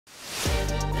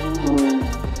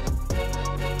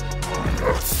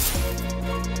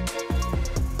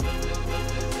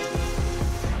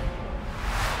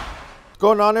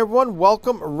What's going on, everyone?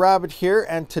 Welcome, Rabid here,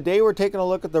 and today we're taking a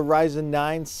look at the Ryzen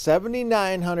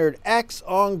 7900x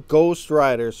on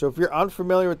Ghostrider. So if you're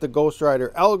unfamiliar with the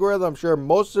Ghostrider algorithm, I'm sure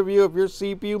most of you, if you're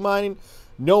CPU mining,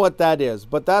 know what that is.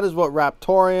 But that is what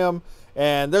Raptorium,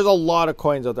 and there's a lot of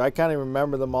coins out there. I can't even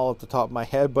remember them all at the top of my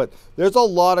head, but there's a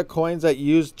lot of coins that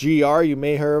use GR. You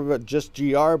may hear of it just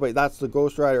GR, but that's the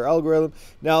Ghostrider algorithm.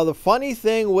 Now, the funny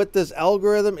thing with this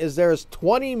algorithm is there's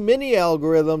 20 mini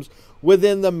algorithms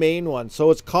within the main one. So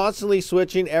it's constantly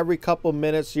switching every couple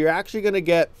minutes. So you're actually going to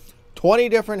get 20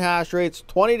 different hash rates,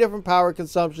 20 different power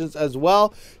consumptions as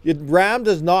well. Your RAM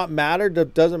does not matter.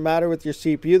 That doesn't matter with your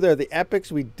CPU. They're the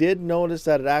epics. We did notice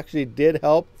that it actually did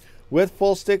help with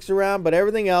full sticks of RAM, but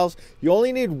everything else, you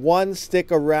only need one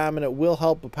stick of RAM and it will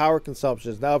help with power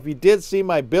consumptions. Now, if you did see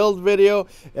my build video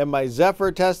and my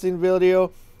Zephyr testing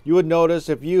video, you would notice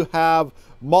if you have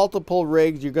multiple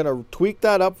rigs, you're going to tweak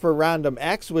that up for random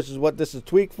X, which is what this is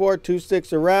tweaked for, 2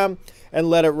 sticks of RAM,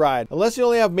 and let it ride. Unless you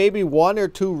only have maybe 1 or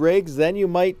 2 rigs, then you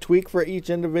might tweak for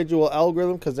each individual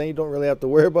algorithm, because then you don't really have to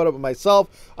worry about it. But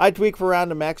myself, I tweak for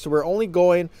random X, so we're only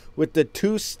going with the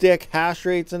 2-stick hash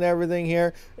rates and everything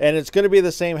here, and it's going to be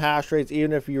the same hash rates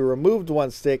even if you removed 1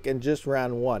 stick and just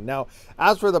ran 1. Now,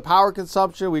 as for the power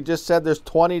consumption, we just said there's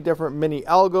 20 different mini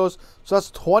algos, so that's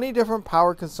 20 different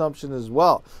power consumption as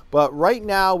well. But right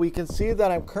now, we can see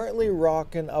that I'm currently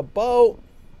rocking about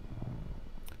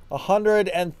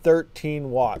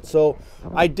 113 watts. So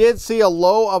I did see a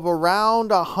low of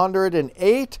around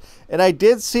 108, and I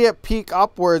did see it peak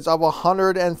upwards of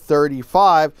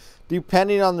 135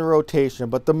 depending on the rotation,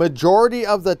 but the majority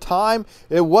of the time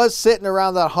it was sitting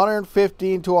around that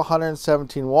 115 to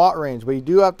 117 watt range. But you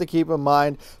do have to keep in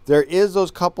mind there is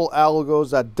those couple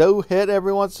algos that do hit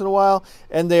every once in a while,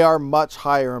 and they are much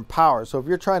higher in power. So if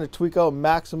you're trying to tweak out and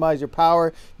maximize your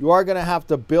power, you are going to have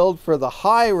to build for the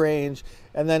high range,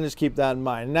 and then just keep that in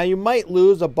mind. Now, you might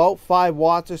lose about 5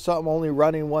 watts or something only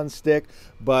running 1 stick,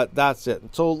 but that's it.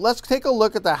 So let's take a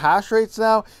look at the hash rates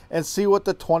now and see what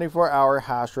the 24-hour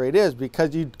hash rate is,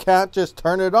 because you can't just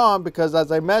turn it on, because as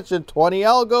I mentioned, 20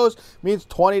 algos means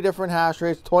 20 different hash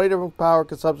rates, 20 different power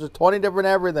consumptions, 20 different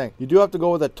everything. You do have to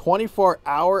go with a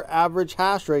 24-hour average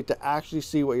hash rate to actually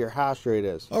see what your hash rate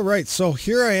is. All right, so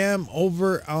here I am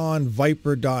over on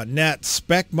Viper.net,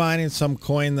 spec mining some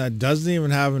coin that doesn't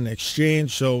even have an exchange.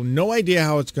 So no idea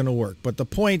how it's going to work, but the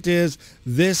point is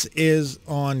this is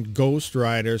on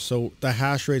Ghostrider, so the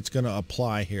hash rate's going to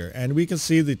apply here, and we can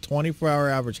see the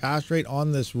 24-hour average hash rate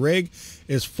on this rig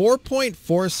is 4.47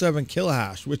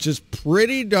 kilohash, which is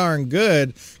pretty darn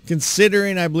good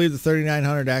considering I believe the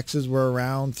 7900Xs were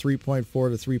around 3.4 to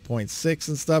 3.6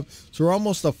 and stuff. So we're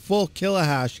almost a full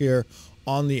kilohash here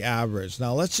on the average.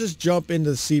 Now let's just jump into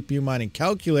the CPU mining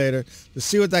calculator to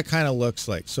see what that kind of looks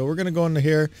like. So we're going to go into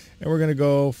here and we're going to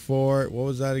go for, what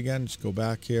was that again? Just go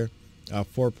back here,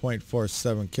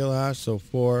 4.47 kilohash. So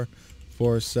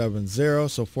 4470,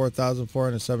 so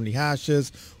 4,470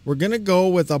 hashes. We're going to go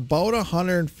with about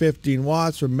 115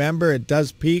 watts. Remember, it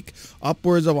does peak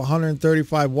upwards of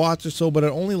 135 watts or so, but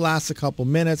it only lasts a couple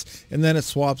minutes, and then it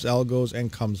swaps algos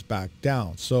and comes back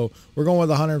down. So we're going with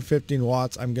 115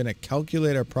 watts. I'm going to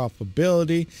calculate our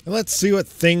profitability, and let's see what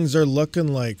things are looking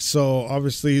like. So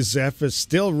obviously, Zeph is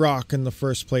still rocking the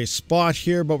first place spot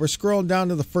here, but we're scrolling down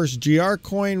to the first GR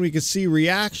coin. We can see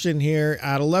reaction here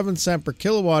at 11 cents per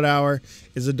kilowatt hour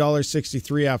is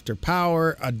 $1.63 after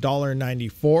power,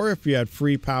 $1.94 if you had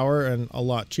free power, and a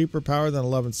lot cheaper power than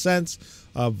 11 cents.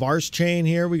 Vars chain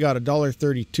here, we got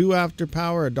 $1.32 after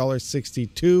power,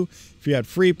 $1.62 if you had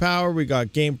free power. We got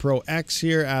GamePro X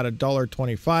here at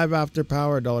 $1.25 after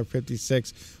power,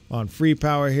 $1.56 on free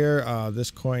power here. This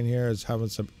coin here is having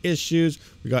some issues.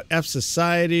 We got F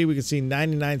Society, we can see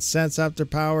 99 cents after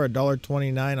power,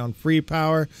 $1.29 on free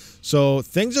power. So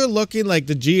things are looking like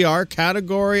the GR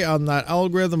category on that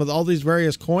algorithm with all these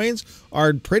various coins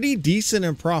are pretty decent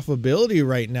in profitability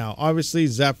right now. Obviously,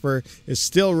 Zephyr is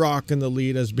still rocking the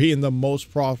lead as being the most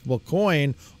profitable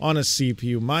coin on a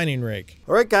CPU mining rig.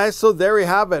 All right, guys, so there we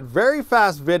have it. Very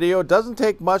fast video. It doesn't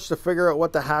take much to figure out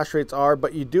what the hash rates are,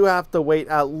 but you do have to wait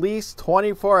at least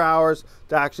 24 hours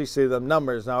to actually see them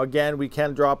numbers. Now, again, we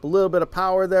can drop a little bit of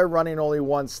power there running only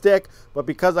 1 stick, but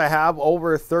because I have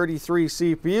over 33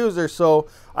 CPUs or so,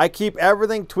 I keep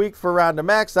everything tweaked for random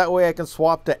X. That way I can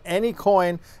swap to any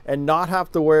coin and not have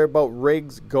to worry about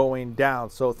rigs going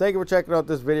down. So thank you for checking out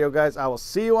this video, guys. I will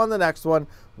see you on the next one.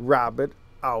 Rabid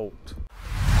out.